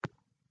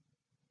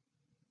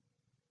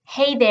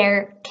Hey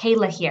there,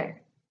 Kayla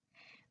here.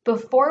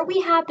 Before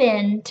we hop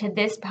into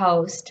this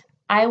post,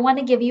 I want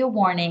to give you a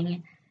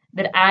warning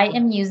that I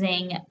am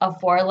using a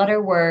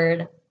four-letter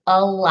word a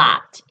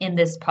lot in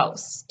this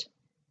post,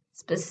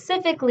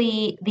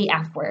 specifically the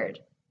F word.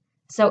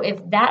 So if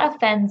that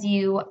offends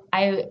you,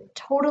 I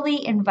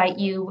totally invite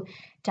you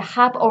to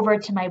hop over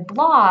to my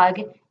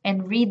blog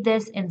and read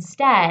this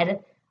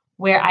instead,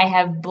 where I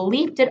have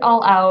bleeped it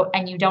all out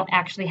and you don't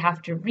actually have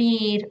to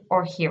read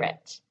or hear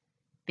it,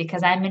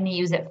 because I'm going to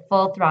use it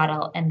full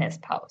throttle in this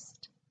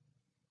post.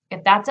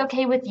 If that's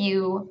okay with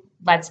you,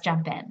 let's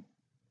jump in.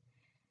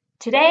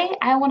 Today,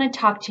 I want to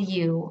talk to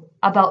you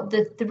about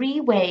the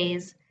 3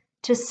 ways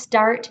to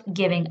start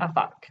giving a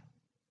fuck.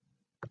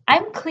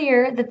 I'm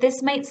clear that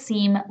this might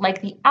seem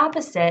like the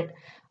opposite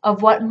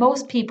of what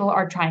most people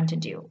are trying to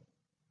do.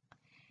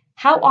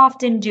 How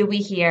often do we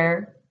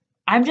hear,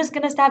 "I'm just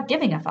going to stop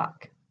giving a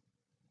fuck"?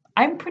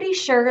 I'm pretty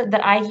sure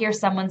that I hear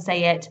someone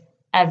say it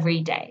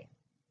every day.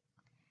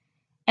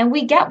 And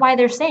we get why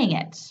they're saying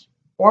it,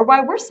 or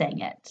why we're saying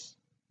it.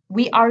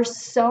 We are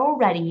so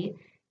ready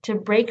to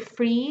break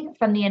free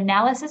from the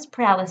analysis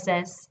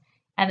paralysis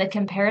and the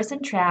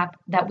comparison trap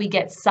that we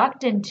get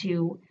sucked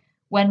into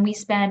when we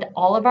spend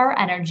all of our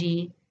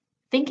energy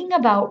thinking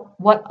about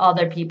what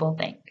other people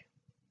think,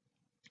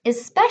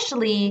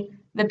 especially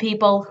the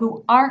people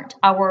who aren't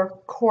our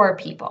core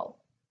people.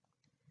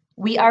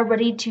 We are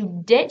ready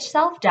to ditch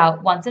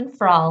self-doubt once and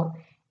for all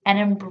and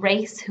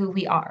embrace who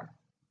we are.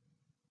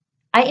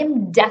 I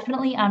am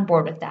definitely on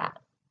board with that.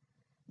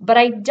 But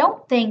I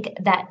don't think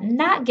that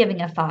not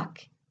giving a fuck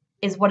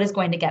is what is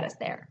going to get us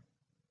there.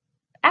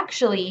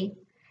 Actually,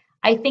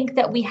 I think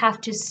that we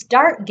have to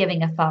start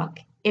giving a fuck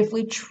if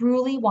we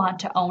truly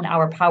want to own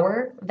our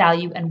power,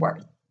 value, and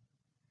worth.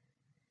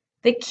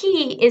 The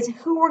key is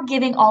who we're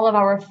giving all of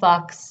our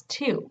fucks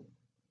to.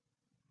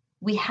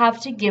 We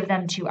have to give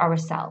them to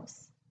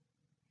ourselves.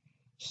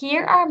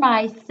 Here are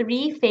my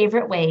 3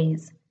 favorite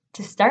ways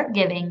to start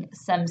giving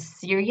some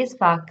serious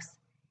fucks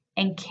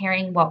and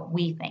caring what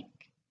we think.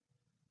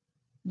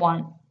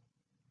 1.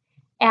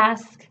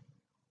 Ask,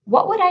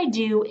 what would I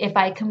do if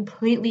I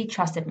completely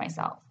trusted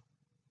myself?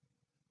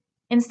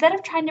 Instead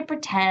of trying to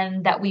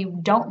pretend that we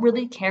don't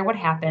really care what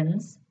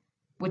happens,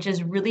 which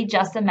is really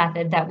just a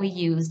method that we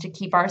use to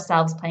keep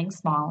ourselves playing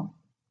small,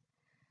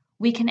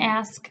 we can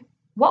ask,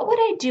 what would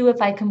I do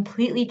if I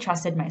completely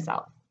trusted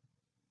myself?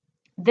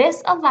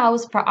 This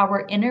allows for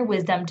our inner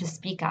wisdom to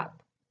speak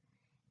up,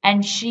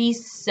 and she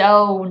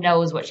so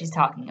knows what she's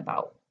talking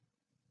about.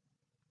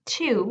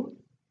 2,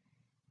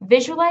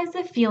 visualize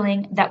the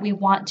feeling that we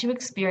want to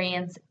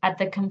experience at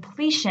the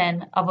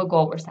completion of a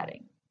goal we're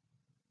setting.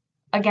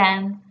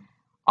 Again,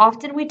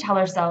 often we tell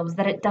ourselves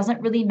that it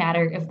doesn't really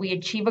matter if we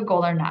achieve a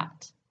goal or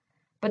not,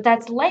 but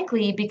that's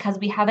likely because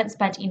we haven't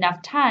spent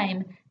enough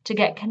time to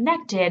get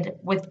connected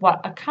with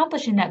what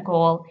accomplishing that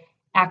goal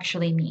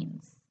actually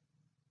means.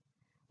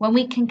 When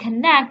we can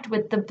connect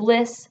with the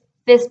bliss,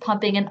 fist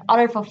pumping, and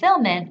utter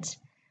fulfillment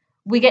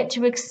we get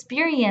to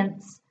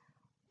experience,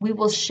 we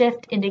will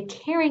shift into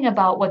caring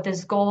about what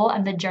this goal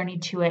and the journey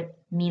to it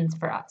means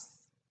for us.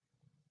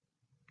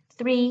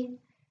 3,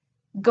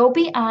 go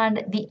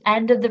beyond the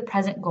end of the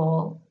present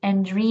goal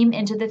and dream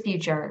into the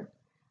future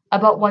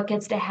about what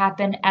gets to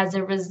happen as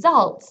a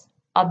result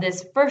of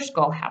this first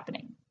goal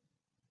happening.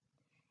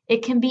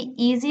 It can be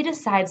easy to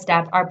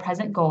sidestep our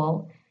present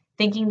goal,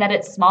 thinking that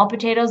it's small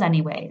potatoes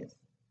anyways,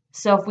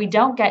 so if we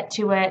don't get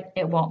to it,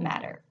 it won't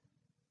matter.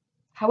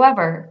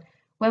 However,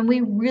 when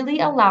we really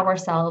allow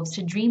ourselves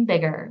to dream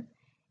bigger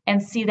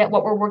and see that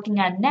what we're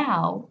working on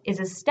now is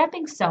a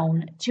stepping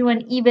stone to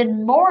an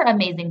even more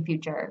amazing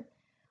future,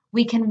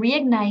 we can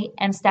reignite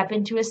and step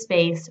into a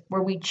space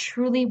where we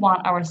truly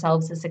want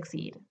ourselves to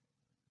succeed.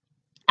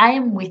 I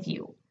am with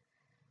you.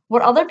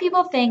 What other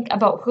people think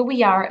about who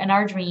we are and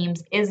our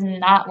dreams is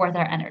not worth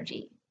our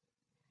energy.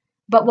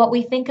 But what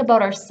we think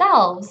about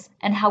ourselves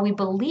and how we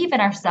believe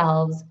in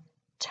ourselves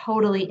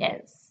totally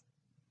is.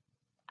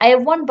 I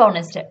have one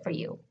bonus tip for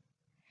you.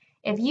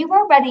 If you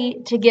are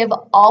ready to give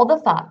all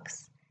the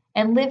fucks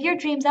and live your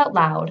dreams out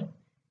loud,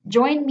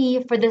 join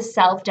me for the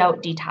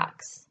Self-Doubt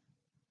Detox,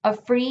 a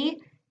free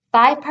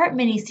 5-part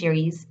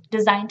mini-series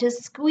designed to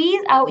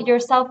squeeze out your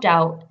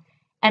self-doubt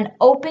and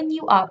open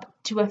you up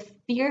to a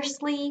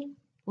fiercely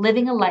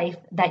living a life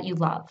that you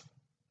love.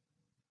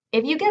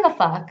 If you give a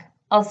fuck,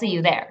 I'll see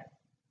you there.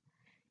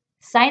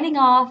 Signing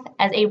off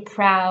as a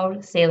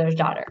proud sailor's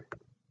daughter.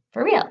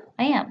 For real,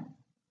 I am.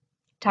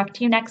 Talk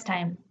to you next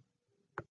time.